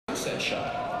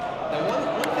shot. Now one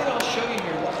thing I'll show you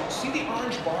here, see the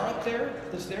orange bar up there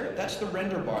that's there? That's the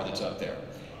render bar that's up there.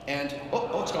 And,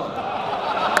 oh, it's gone.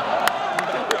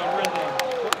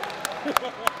 You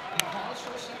pause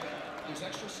for a second, there's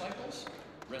extra cycles,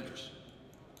 renders.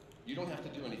 You don't have to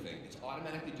do anything. It's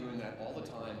automatically doing that all the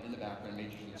time in the background,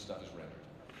 making sure that stuff is rendered.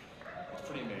 It's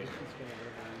pretty amazing.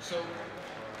 So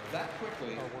that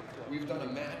quickly, we've done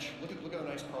a match. Look at a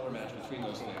nice color match between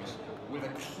those things with a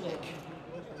click.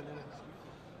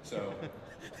 So,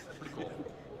 pretty cool.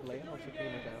 Let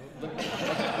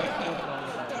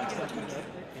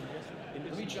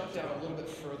me jump down a little bit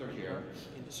further here.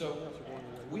 So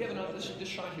we have another, this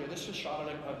shot here, this is shot on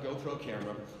a GoPro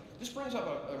camera. This brings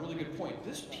up a really good point.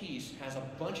 This piece has a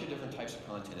bunch of different types of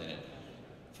content in it.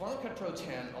 Final Cut Pro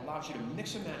 10 allows you to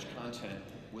mix and match content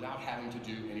without having to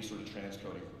do any sort of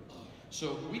transcoding.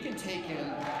 So we can take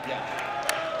in,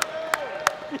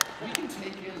 we can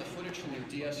take in the footage from your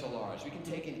DSLRs, we can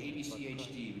take in ABC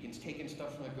HD, we can take in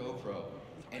stuff from the GoPro,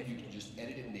 and you can just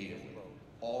edit it natively,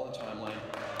 all on the timeline.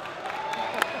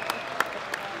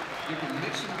 You can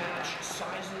mix and match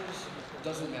sizes,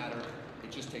 doesn't matter,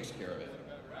 it just takes care of it.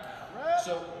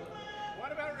 So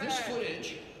this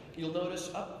footage, you'll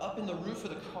notice up in the roof of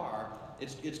the car,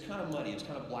 it's kind of muddy, it's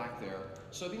kind of black there.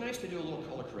 So it'd be nice to do a little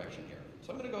color correction here.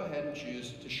 So I'm going to go ahead and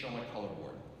choose to show my color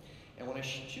board. And when I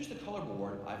choose the color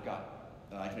board, I've got,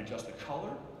 I can adjust the color,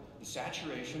 the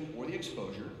saturation, or the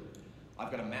exposure.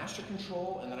 I've got a master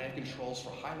control, and then I have controls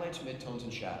for highlights, midtones,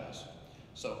 and shadows.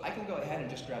 So I can go ahead and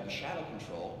just grab the shadow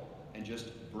control and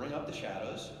just bring up the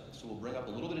shadows. So we'll bring up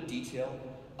a little bit of detail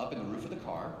up in the roof of the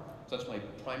car. So that's my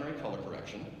primary color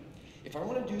correction. If I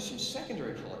want to do some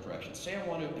secondary color correction, say I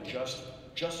want to adjust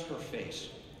just her face,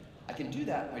 I can do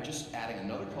that by just adding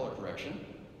another color correction.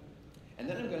 And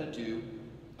then I'm going to do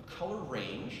a color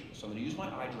range. So I'm going to use my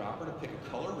eyedropper to pick a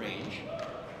color range.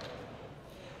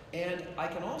 And I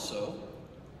can also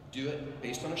do it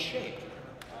based on a shape.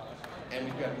 And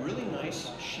we've got really nice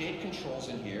shape controls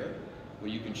in here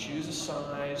where you can choose the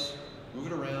size, move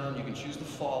it around, you can choose the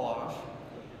fall off.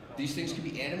 These things can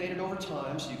be animated over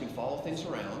time so you can follow things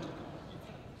around.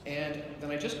 And then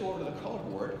I just go over to the color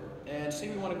board and say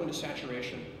we want to go into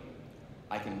saturation.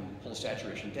 I can pull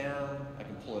saturation down, I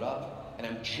can pull it up, and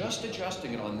I'm just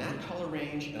adjusting it on that color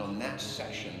range and on that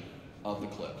section of the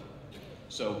clip.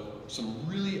 So some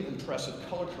really impressive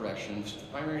color corrections,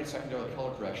 primary and secondary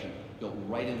color correction, built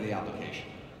right into the application.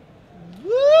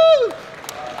 Woo!